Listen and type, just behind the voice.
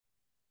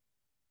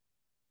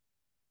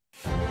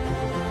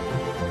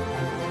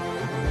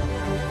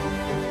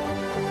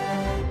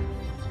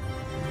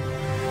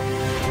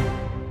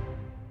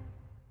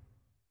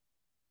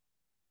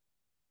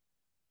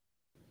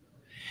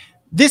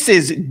This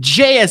is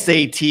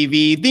JSA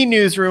TV, the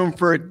newsroom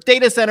for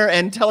data center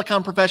and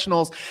telecom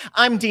professionals.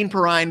 I'm Dean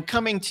Perrine,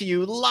 coming to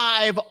you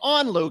live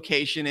on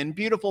location in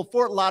beautiful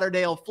Fort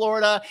Lauderdale,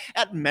 Florida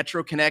at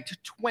Metro Connect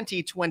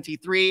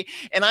 2023.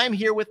 And I'm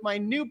here with my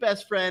new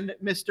best friend,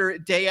 Mr.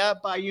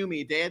 Deia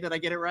Bayoumi. Deia, did I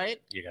get it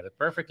right? You got it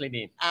perfectly,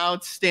 Dean.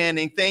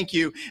 Outstanding. Thank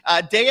you.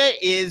 Deia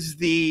is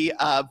the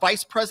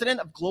Vice President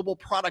of Global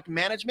Product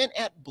Management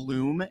at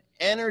Bloom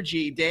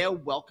Energy.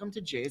 Deia, welcome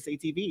to JSA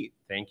TV.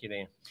 Thank you,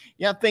 Dean.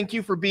 Yeah, thank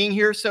you for being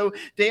here. So,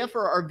 Deia,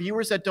 for our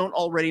viewers that don't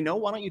already know,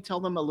 why don't you tell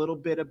them a little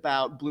bit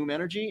about Bloom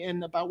Energy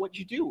and about what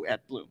you do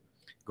at Bloom?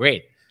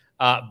 Great.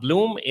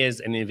 Bloom is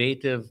an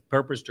innovative,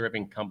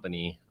 purpose-driven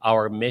company.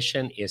 Our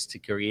mission is to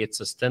create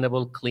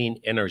sustainable, clean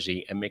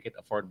energy and make it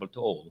affordable to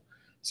all.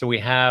 So we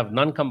have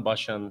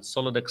non-combustion,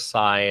 solid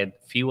oxide,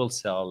 fuel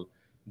cell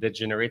that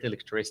generate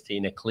electricity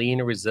in a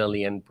clean,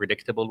 resilient,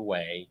 predictable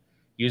way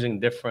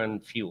using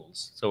different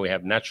fuels. So we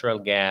have natural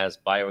gas,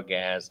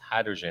 biogas,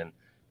 hydrogen,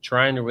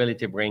 trying really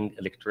to bring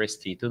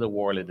electricity to the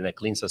world in a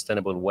clean,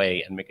 sustainable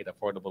way and make it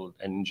affordable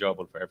and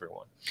enjoyable for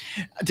everyone.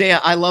 Deia,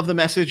 I love the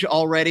message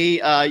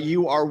already.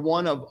 You are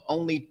one of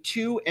only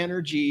 2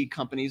 energy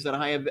companies that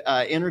I have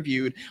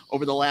interviewed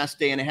over the last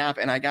day and a half,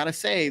 and I gotta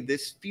say,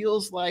 this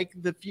feels like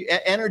the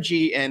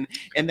energy and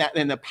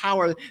the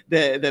power,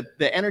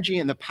 the energy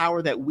and the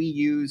power that we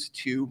use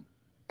to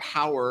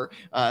power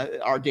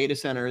our data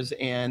centers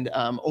and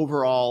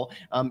overall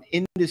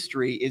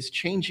industry is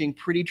changing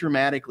pretty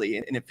dramatically,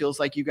 and it feels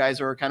like you guys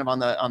are kind of on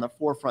the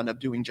forefront of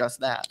doing just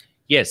that.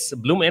 Yes,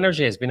 Bloom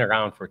Energy has been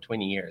around for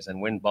 20 years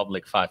and went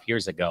public 5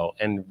 years ago.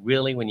 And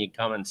really, when you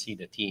come and see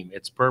the team,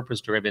 it's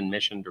purpose-driven,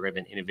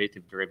 mission-driven,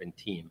 innovative-driven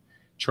team,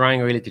 trying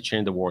really to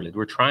change the world.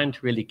 We're trying to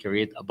really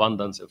create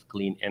abundance of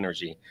clean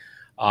energy.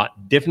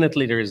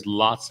 Definitely, there is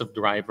lots of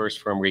drivers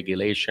from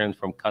regulation,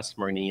 from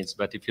customer needs.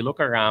 But if you look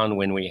around,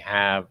 when we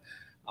have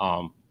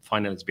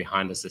finally it's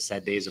behind us, the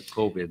sad days of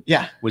COVID,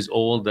 with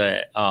all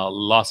the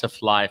loss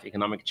of life,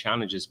 economic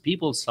challenges,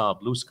 people saw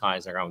blue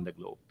skies around the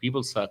globe.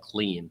 People saw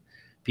clean.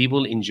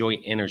 People enjoy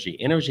energy.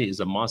 Energy is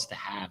a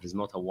must-have, is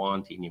not a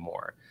want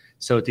anymore.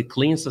 So to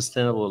clean,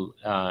 sustainable,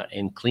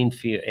 and clean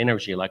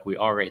energy like we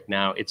are right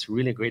now, it's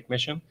really a great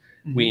mission.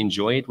 Mm-hmm. We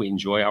enjoy it. We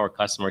enjoy our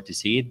customer to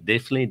see it.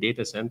 Definitely,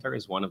 data center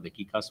is one of the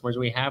key customers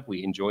we have.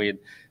 We enjoyed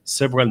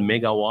several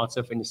megawatts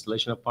of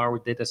installation of power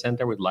with data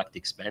center. We'd like to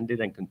expand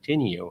it and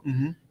continue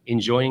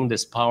enjoying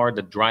this power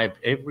that drive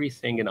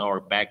everything in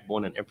our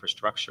backbone and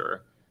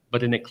infrastructure,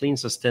 but in a clean,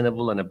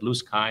 sustainable, and a blue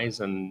skies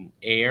and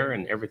air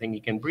and everything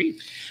you can breathe.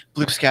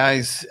 Blue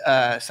skies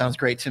sounds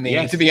great to me.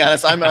 Yes. To be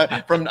honest,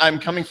 I'm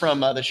coming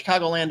from the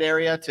Chicagoland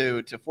area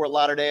to Fort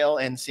Lauderdale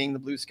and seeing the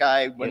blue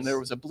sky when there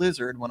was a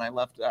blizzard when I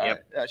left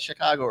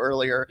Chicago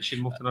earlier. You should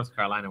move to North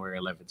Carolina where I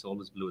live. It's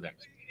always blue there.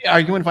 Are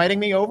you inviting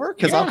me over?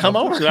 Because I'll come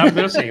over.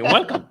 Absolutely.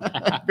 Welcome.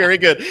 Very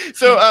good.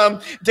 So,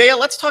 Deia,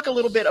 let's talk a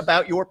little bit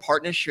about your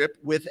partnership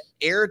with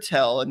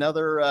Airtel,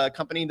 another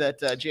company that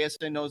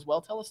JSA knows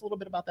well. Tell us a little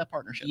bit about that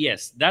partnership.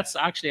 Yes, that's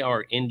actually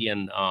our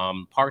Indian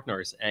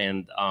partners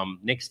and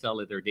Nextel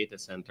at their data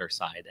center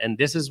side. And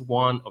this is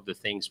one of the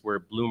things where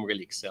Bloom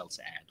really excels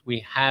at.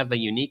 We have a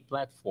unique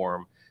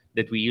platform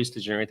that we use to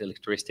generate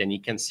electricity. And you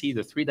can see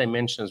the 3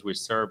 dimensions we're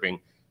serving: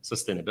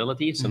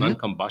 sustainability, so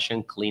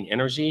non-combustion, clean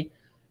energy;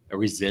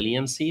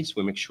 resiliency, so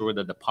we make sure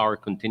that the power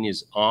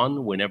continues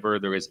on whenever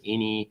there is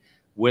any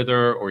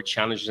weather or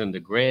challenges in the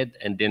grid.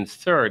 And then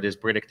third is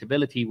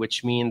predictability,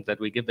 which means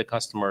that we give the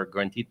customer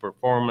guaranteed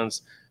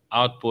performance,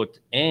 output,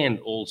 and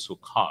also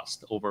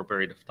cost over a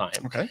period of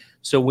time. Okay.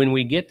 So when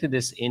we get to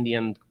this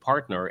Indian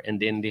partner,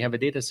 and then they have a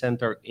data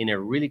center in a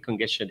really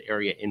congested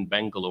area in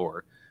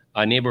Bangalore,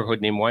 a neighborhood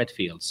named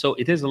Whitefield. So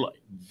it is a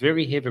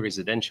very heavy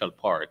residential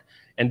part.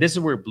 And this is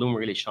where Bloom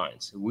really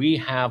shines. We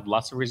have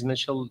lots of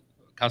residential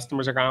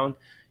customers around.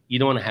 You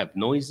don't want to have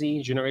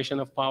noisy generation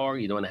of power.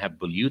 You don't want to have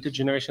polluted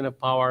generation of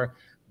power,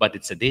 but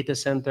it's a data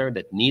center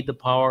that need the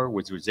power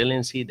with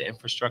resiliency. The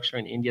infrastructure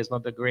in India is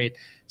not that great.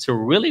 So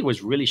really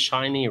was really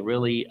shiny,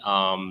 really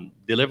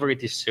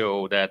delivered it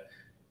so that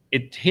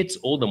it hits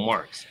all the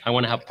marks. I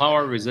want to have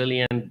power,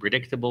 resilient,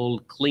 predictable,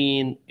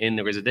 clean in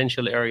the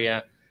residential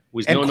area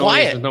with no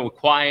noise, no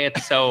quiet.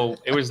 So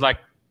it was like,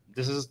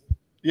 this is,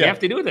 you have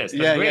to do this.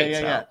 That's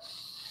great.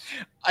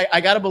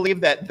 I got to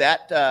believe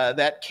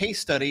that case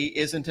study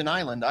isn't an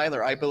island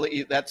either. I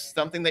believe that's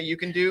something that you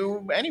can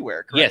do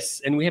anywhere, correct?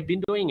 Yes, and we have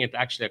been doing it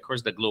actually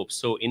across the globe.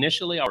 So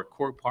initially, our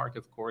core part,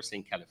 of course,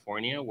 in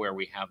California, where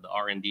we have the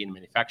R&D and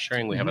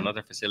manufacturing. We have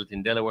another facility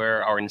in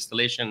Delaware. Our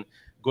installation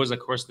goes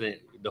across the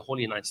whole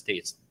United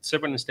States.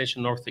 Several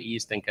installations north to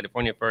east and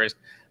California first,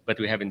 but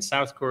we have in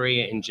South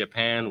Korea, in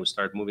Japan. We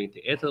start moving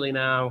to Italy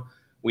now.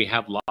 We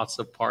have lots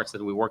of parts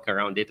that we work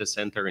around data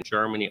center in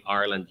Germany,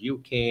 Ireland,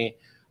 UK.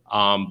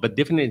 But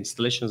different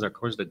installations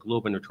across the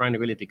globe, and we're trying to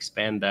really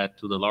expand that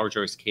to the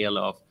larger scale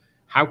of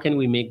how can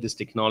we make this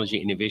technology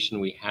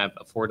innovation we have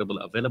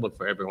affordable, available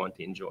for everyone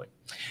to enjoy.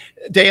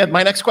 Deia,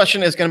 my next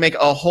question is going to make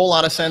a whole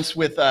lot of sense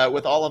with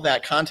all of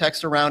that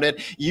context around it.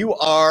 You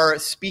are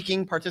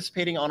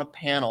participating on a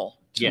panel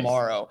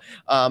tomorrow.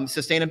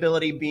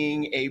 Sustainability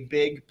being a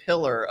big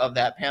pillar of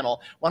that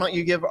panel. Why don't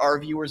you give our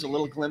viewers a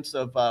little glimpse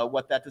of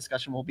what that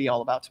discussion will be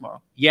all about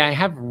tomorrow? Yeah, I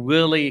have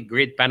really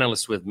great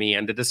panelists with me,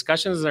 and the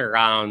discussions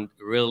around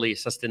really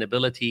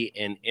sustainability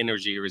and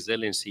energy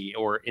resiliency,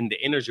 or in the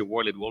energy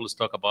world, we always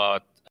talk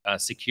about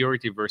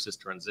security versus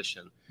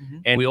transition.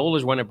 And we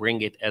always want to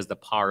bring it as the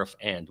power of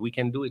and. We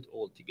can do it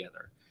all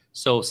together.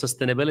 So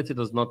sustainability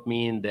does not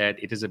mean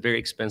that it is a very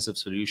expensive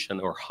solution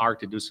or hard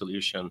to do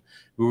solution.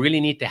 We really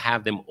need to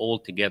have them all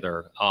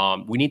together.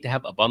 We need to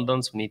have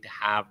abundance. We need to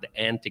have the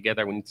and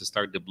together. We need to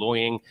start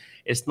deploying.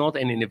 It's not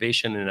an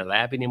innovation in a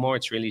lab anymore.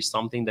 It's really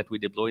something that we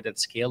deployed at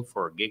scale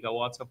for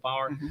gigawatts of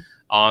power.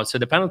 So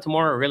the panel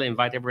tomorrow, I really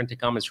invite everyone to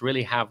come. It's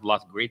really have a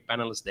lot of great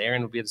panelists there,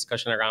 and it'll be a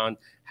discussion around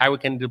how we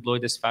can deploy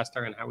this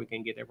faster and how we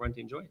can get everyone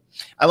to enjoy it.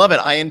 I love it.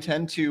 I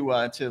intend to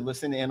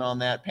listen in on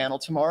that panel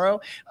tomorrow.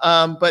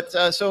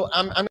 So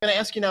I'm going to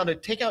ask you now to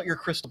take out your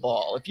crystal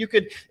ball. If you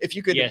could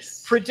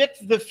Yes.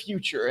 predict the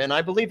future, and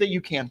I believe that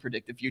you can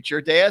predict the future,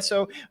 Deia.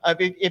 So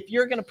if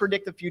you're going to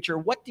predict the future,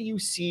 what do you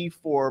see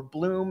for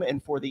Bloom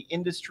and for the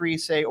industry,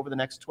 say, over the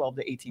next 12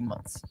 to 18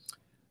 months?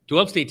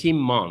 12 to 18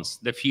 months,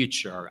 the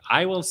future,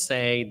 I will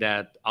say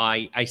that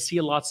I see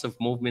lots of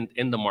movement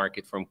in the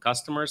market from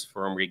customers,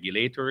 from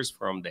regulators,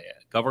 from the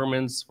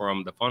governments,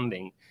 from the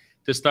funding,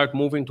 to start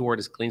moving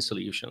towards clean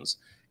solutions.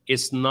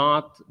 It's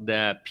not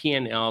the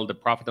P&L, the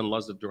profit and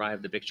loss that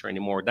drive the picture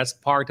anymore. That's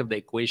part of the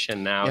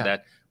equation now,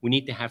 that we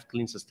need to have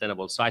clean,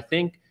 sustainable. So I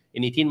think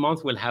in 18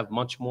 months, we'll have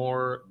much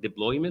more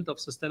deployment of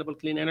sustainable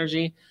clean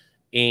energy.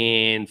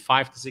 In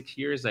 5 to 6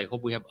 years, I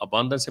hope we have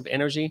abundance of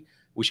energy.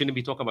 We shouldn't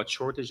be talking about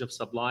shortage of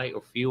supply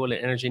of fuel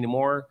and energy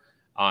anymore,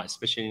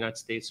 especially in the United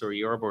States or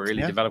Europe or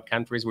really developed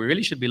countries. We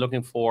really should be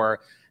looking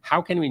for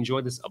how can we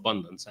enjoy this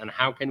abundance, and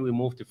how can we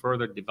move to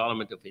further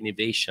development of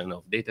innovation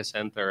of data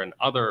center and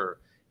other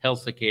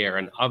healthcare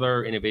and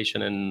other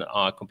innovation in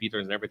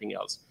computers and everything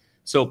else.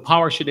 So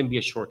power shouldn't be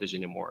a shortage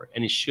anymore,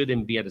 and it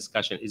shouldn't be a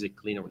discussion, is it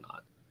clean or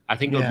not? I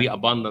think there'll be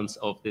abundance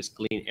of this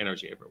clean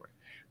energy everywhere.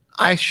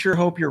 I sure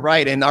hope you're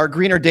right. And our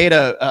Greener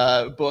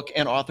Data book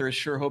and authors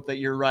sure hope that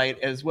you're right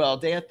as well.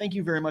 Deia, thank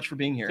you very much for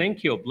being here.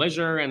 Thank you.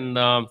 Pleasure.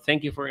 And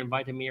thank you for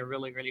inviting me. A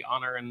really, really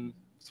honor and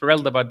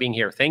thrilled about being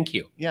here. Thank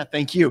you. Yeah,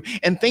 thank you.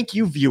 And thank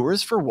you,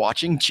 viewers, for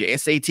watching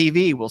JSA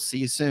TV. We'll see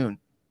you soon.